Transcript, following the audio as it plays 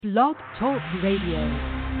Blog Talk Radio.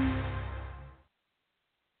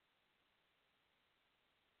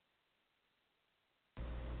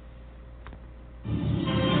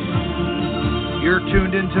 You're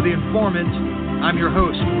tuned into The Informant. I'm your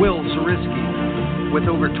host, Will Zariski. With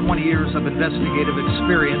over 20 years of investigative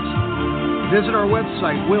experience, visit our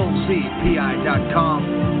website, willcpi.com.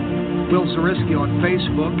 Will Zariski on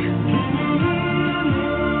Facebook.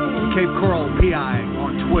 Cape Coral PI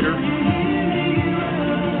on Twitter.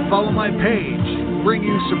 Follow my page, bring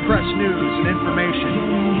you suppressed news and information.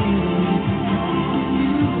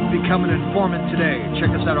 Become an informant today. Check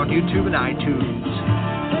us out on YouTube and iTunes.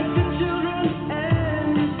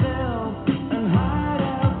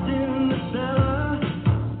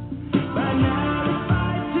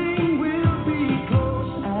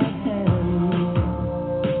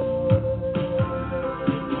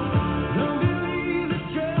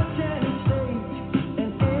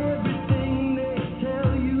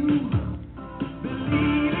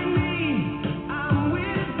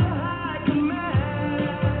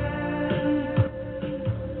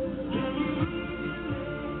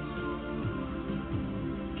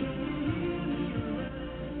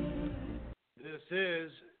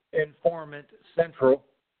 Informant Central.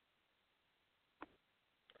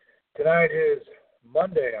 Tonight is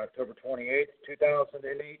Monday, October 28th,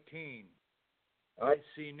 2018.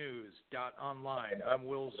 ICnews.online. I'm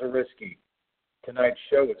Will Zariski. Tonight's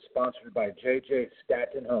show is sponsored by J.J.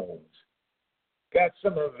 Staten Homes. Got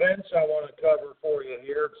some events I want to cover for you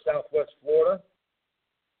here in Southwest Florida.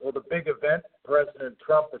 Well, the big event, President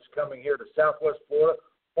Trump is coming here to Southwest Florida,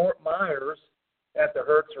 Fort Myers at the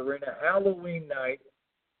Hertz Arena, Halloween night,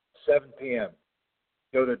 7 p.m.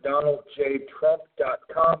 Go to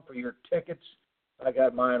donaldjtrump.com for your tickets. I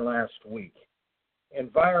got mine last week.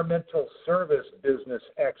 Environmental Service Business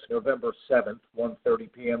X, November 7th,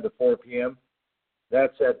 1:30 p.m. to 4 p.m.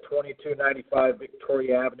 That's at 2295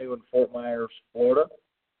 Victoria Avenue in Fort Myers, Florida.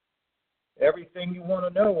 Everything you want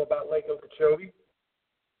to know about Lake Okeechobee,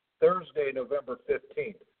 Thursday, November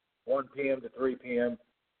 15th, 1 p.m. to 3 p.m.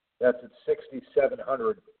 That's at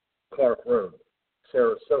 6700 Clark Road,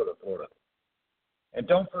 Sarasota, Florida. And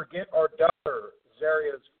don't forget our daughter,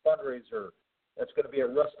 Zaria's fundraiser. That's going to be at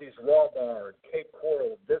Rusty's Raw Bar in Cape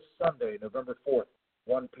Coral this Sunday, November 4th,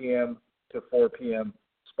 1 p.m. to 4 p.m.,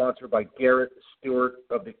 sponsored by Garrett Stewart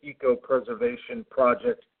of the Eco Preservation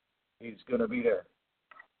Project. He's going to be there.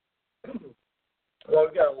 Well,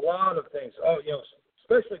 we've got a lot of things.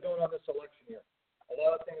 Especially going on this election year. A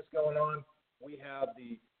lot of things going on. We have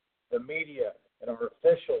the media and our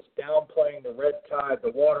officials downplaying the red tide, the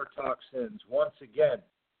water toxins. Once again,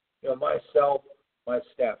 myself, my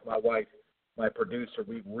staff, my wife, my producer,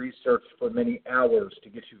 we've researched for many hours to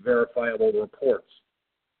get you verifiable reports.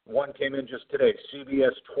 One came in just today,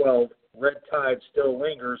 CBS 12, red tide still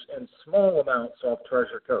lingers in small amounts off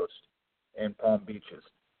Treasure Coast and Palm Beaches.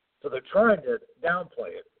 So they're trying to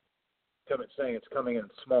downplay it, saying it's coming in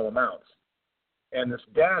small amounts. And this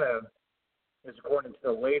data is according to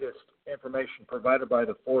the latest information provided by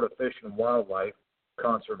the Florida Fish and Wildlife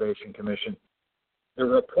Conservation Commission. The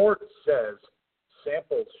report says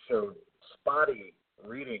samples showed spotty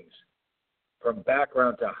readings from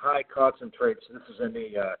background to high concentrates. This is in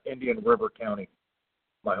the Indian River County,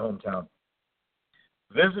 my hometown.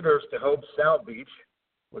 Visitors to Hope Sound Beach,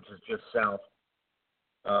 which is just south,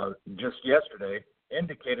 just yesterday,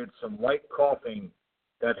 indicated some light coughing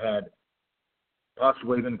that had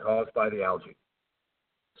possibly been caused by the algae.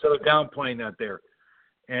 So they're downplaying that there.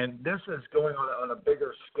 And this is going on a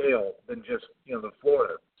bigger scale than just, the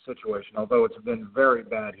Florida situation, although it's been very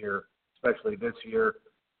bad here, especially this year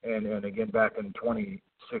and again back in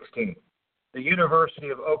 2016. The University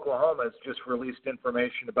of Oklahoma has just released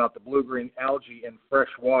information about the blue-green algae in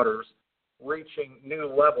fresh waters reaching new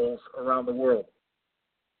levels around the world.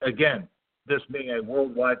 Again, this being a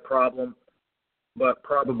worldwide problem, but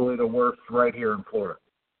probably the worst right here in Florida.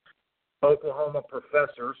 Oklahoma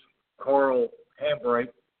professors Carl Hambright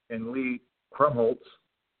and Lee Krumholtz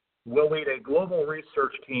will lead a global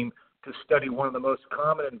research team to study one of the most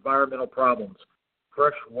common environmental problems,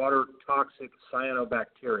 freshwater toxic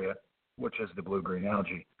cyanobacteria, which is the blue-green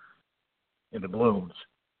algae in the blooms,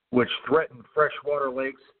 which threaten freshwater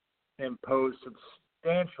lakes and pose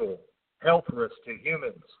substantial health risks to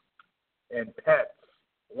humans and pets,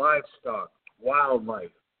 livestock,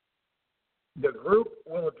 wildlife. The group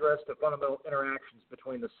will address the fundamental interactions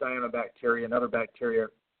between the cyanobacteria and other bacteria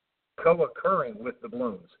co-occurring with the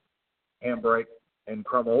blooms. Hambright and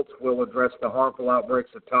Krumholtz will address the harmful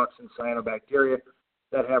outbreaks of toxin cyanobacteria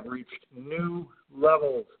that have reached new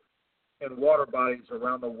levels in water bodies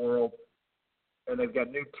around the world, and they've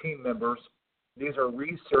got new team members These are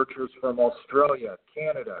researchers from Australia,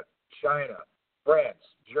 Canada, China, France,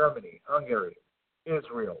 Germany, Hungary,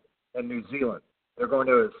 Israel, and New Zealand. They're going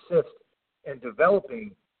to assist in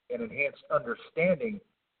developing an enhanced understanding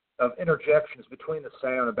of interjections between the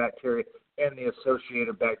cyanobacteria and the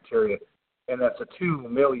associated bacteria, and that's a $2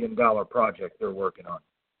 million project they're working on.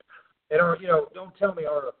 And don't tell me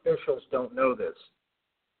our officials don't know this.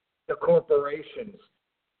 The corporations,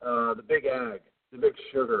 the big ag, the big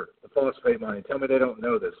sugar, the phosphate mining, tell me they don't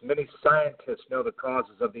know this. Many scientists know the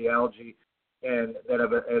causes of the algae and that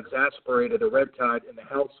have exacerbated the red tide and the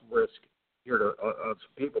health risk here to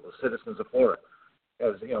people, the citizens of Florida.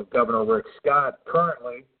 As Governor Rick Scott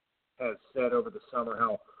currently has said over the summer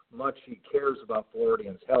how much he cares about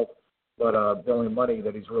Floridians' health, but the only money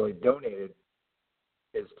that he's really donated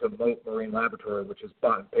is to Moat Marine Laboratory, which is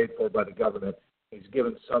bought and paid for by the government. He's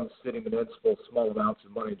given some city municipal small amounts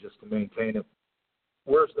of money just to maintain it.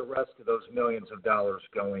 Where's the rest of those millions of dollars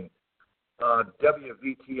going?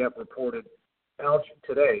 WVTF reported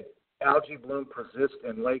algae bloom persists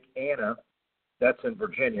in Lake Anna, that's in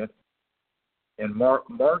Virginia, and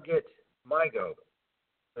Margaret Migo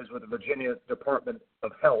is with the Virginia Department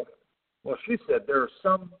of Health. Well, she said there's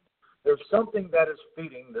something that is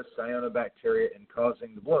feeding this cyanobacteria and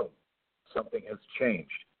causing the bloom. Something has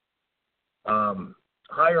changed.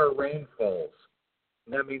 Higher rainfalls,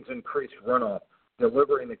 and that means increased runoff,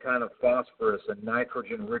 delivering the kind of phosphorus and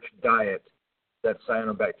nitrogen-rich diet that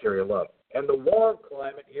cyanobacteria love. And the warm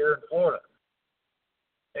climate here in Florida.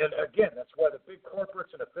 And again, that's why the big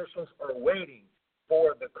corporates and officials are waiting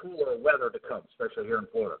for the cooler weather to come, especially here in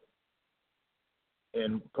Florida.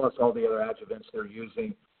 And plus all the other adjuvants they're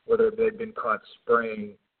using, whether they've been caught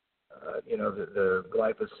spraying, the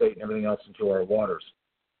glyphosate and everything else into our waters.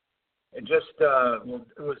 And just,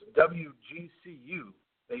 it was WGCU.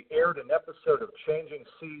 They aired an episode of Changing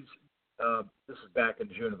Seas. This is back in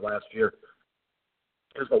June of last year.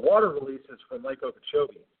 Because the water releases from Lake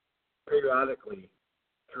Okeechobee periodically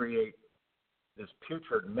create this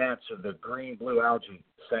putrid mats of the green-blue algae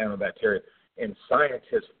cyanobacteria. And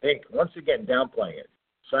scientists think, once again downplaying it,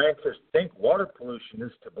 scientists think water pollution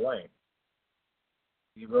is to blame.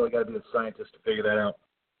 You really got to be a scientist to figure that out.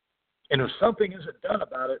 And if something isn't done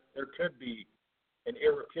about it, there could be an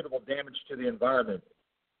irrefutable damage to the environment.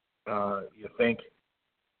 You think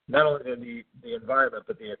not only in the environment,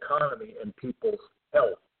 but the economy and people's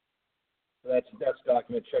health. So that's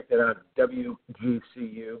documented. Check that out.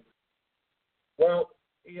 WGCU. Well,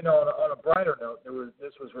 on a brighter note,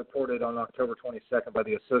 this was reported on October 22nd by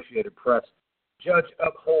the Associated Press. Judge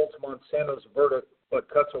upholds Monsanto's verdict but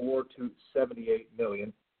cuts award to $78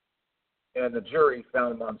 million. And the jury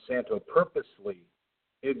found Monsanto purposely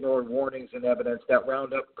ignored warnings and evidence that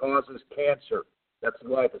Roundup causes cancer. That's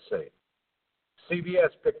glyphosate.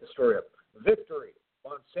 CBS picked the story up. Victory.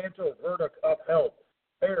 Monsanto verdict upheld.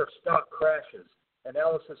 Bayer stock crashes.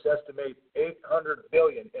 Analysis estimates $800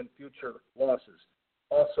 billion in future losses.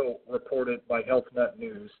 Also reported by Health Nut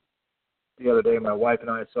News. The other day, my wife and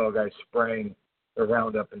I saw a guy spraying the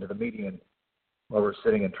Roundup into the median while we're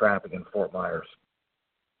sitting in traffic in Fort Myers.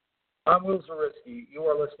 I'm Will Zariski. You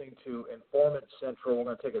are listening to Informant Central. We're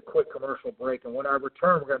going to take a quick commercial break, and when I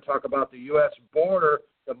return, we're going to talk about the U.S. border,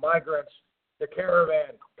 the migrants, the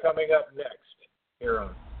caravan coming up next here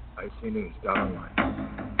on ICNews.online.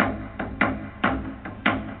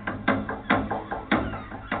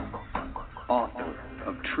 Author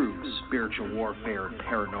of True Spiritual Warfare and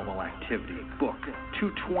Paranormal Activity, book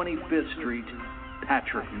 225th Street,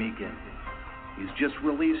 Patrick Meekin. He's just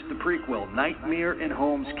released the prequel, Nightmare in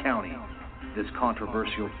Holmes County. This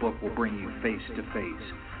controversial book will bring you face to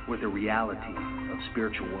face with the reality of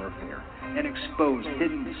spiritual warfare and expose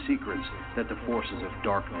hidden secrets that the forces of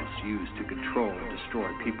darkness use to control and destroy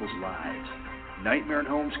people's lives. Nightmare in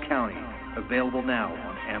Holmes County, available now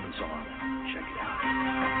on Amazon. Check it out.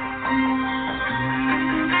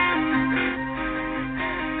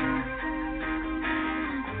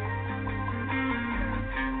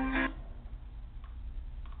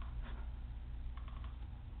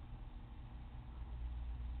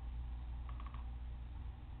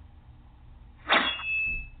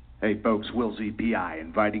 Hey folks, Will ZPI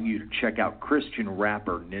inviting you to check out Christian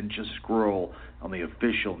rapper Ninja Scroll on the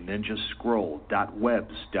official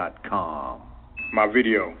ninjascroll.webs.com. My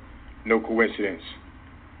video, no coincidence.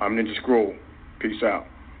 I'm Ninja Scroll. Peace out.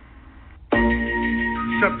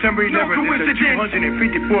 September 11th is the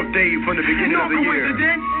 254th day from the beginning of the year. 2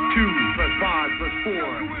 plus 5 plus 4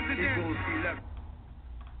 equals 11.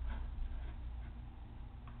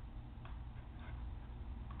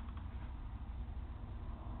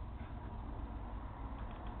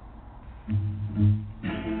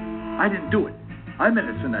 I didn't do it. I'm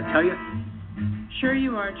innocent, I tell you. Sure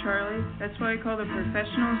you are, Charlie. That's why I call the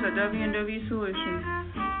professionals at W&W Solutions.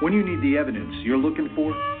 When you need the evidence you're looking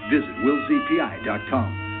for, visit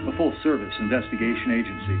willzpi.com, a full-service investigation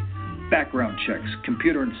agency. Background checks,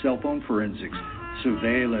 computer and cell phone forensics,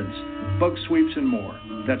 surveillance, bug sweeps, and more.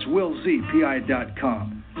 That's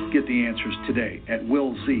willzpi.com. Get the answers today at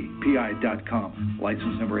willzpi.com.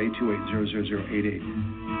 License number 828-00088.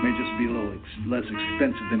 May just be a little less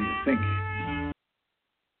expensive than you think.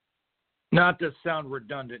 Not to sound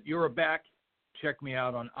redundant, you're back. Check me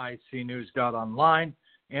out on icnews.online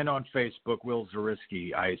and on Facebook, Will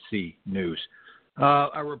Zariski, IC News.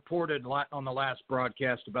 I reported on the last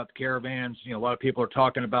broadcast about the caravans. A lot of people are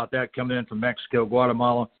talking about that coming in from Mexico,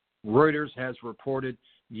 Guatemala. Reuters has reported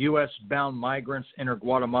U.S.-bound migrants enter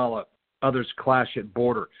Guatemala. Others clash at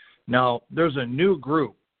border. Now, there's a new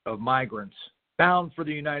group of migrants bound for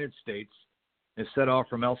the United States. They set off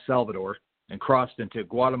from El Salvador and crossed into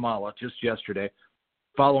Guatemala just yesterday,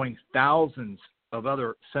 following thousands of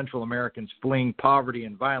other Central Americans fleeing poverty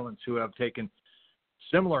and violence who have taken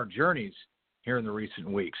similar journeys here in the recent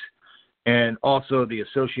weeks. And also the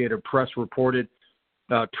Associated Press reported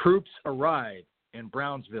troops arrived in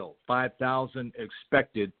Brownsville, 5,000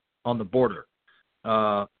 expected on the border.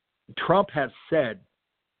 Trump has said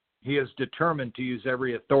he is determined to use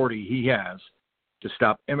every authority he has to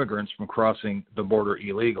stop immigrants from crossing the border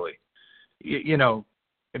illegally.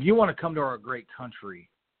 If you want to come to our great country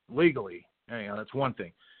legally, that's one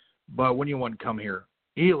thing. But when you want to come here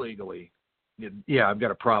illegally, I've got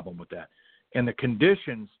a problem with that. And the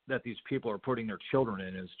conditions that these people are putting their children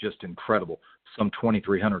in is just incredible. Some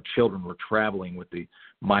 2,300 children were traveling with the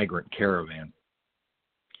migrant caravan.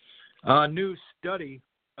 A new study,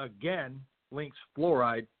 again, links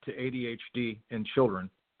fluoride to ADHD in children.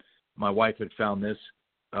 My wife had found this.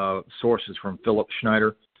 Sources from Philip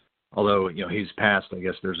Schneider. Although, he's passed, I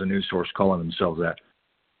guess there's a news source calling themselves that.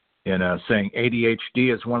 And saying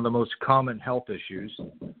ADHD is one of the most common health issues.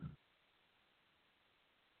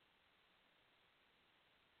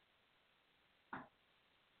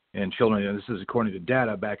 And children, this is according to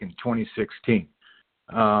data back in 2016.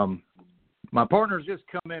 My partner's just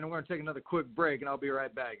come in, and we're going to take another quick break, and I'll be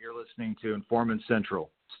right back. You're listening to Informant Central.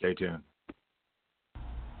 Stay tuned.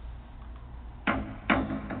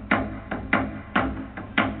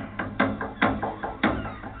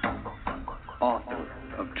 Author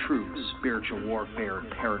of True Spiritual Warfare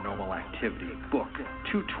and Paranormal Activity, book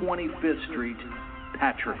 225th Street,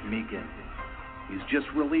 Patrick Meekin. He's just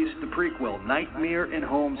released the prequel, Nightmare in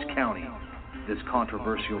Holmes County. This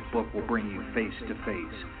controversial book will bring you face to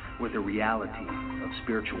face with the reality of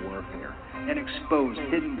spiritual warfare and expose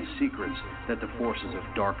hidden secrets that the forces of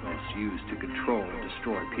darkness use to control and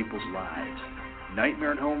destroy people's lives.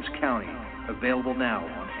 Nightmare in Holmes County, available now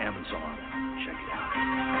on Amazon. Check it out.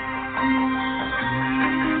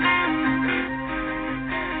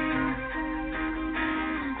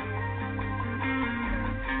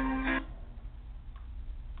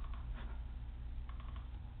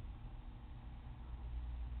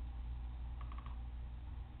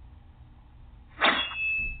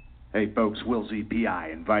 Hey folks, Will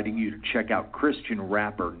ZPI inviting you to check out Christian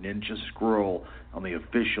rapper Ninja Scroll on the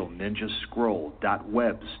official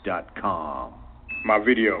ninjascroll.webs.com. My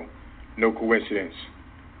video, no coincidence.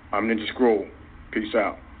 I'm Ninja Scroll. Peace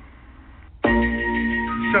out.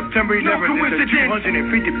 September 11th is the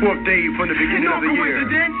 254th day from the beginning of the year. 2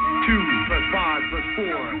 plus 5 plus 4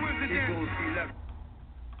 equals 11.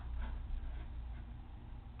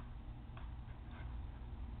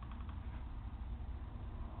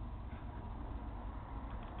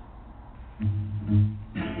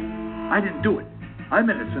 I didn't do it. I'm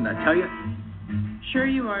innocent, I tell you. Sure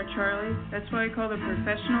you are, Charlie. That's why I call the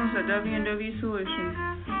professionals at W&W Solutions.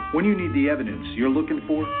 When you need the evidence you're looking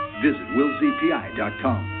for, visit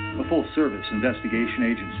willzpi.com, a full-service investigation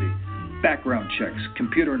agency. Background checks,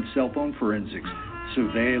 computer and cell phone forensics,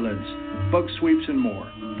 surveillance, bug sweeps, and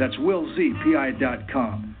more. That's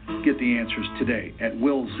willzpi.com. Get the answers today at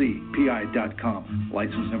willzpi.com.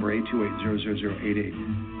 License number 828-00088.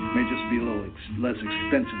 May just be a little less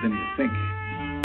expensive than you think.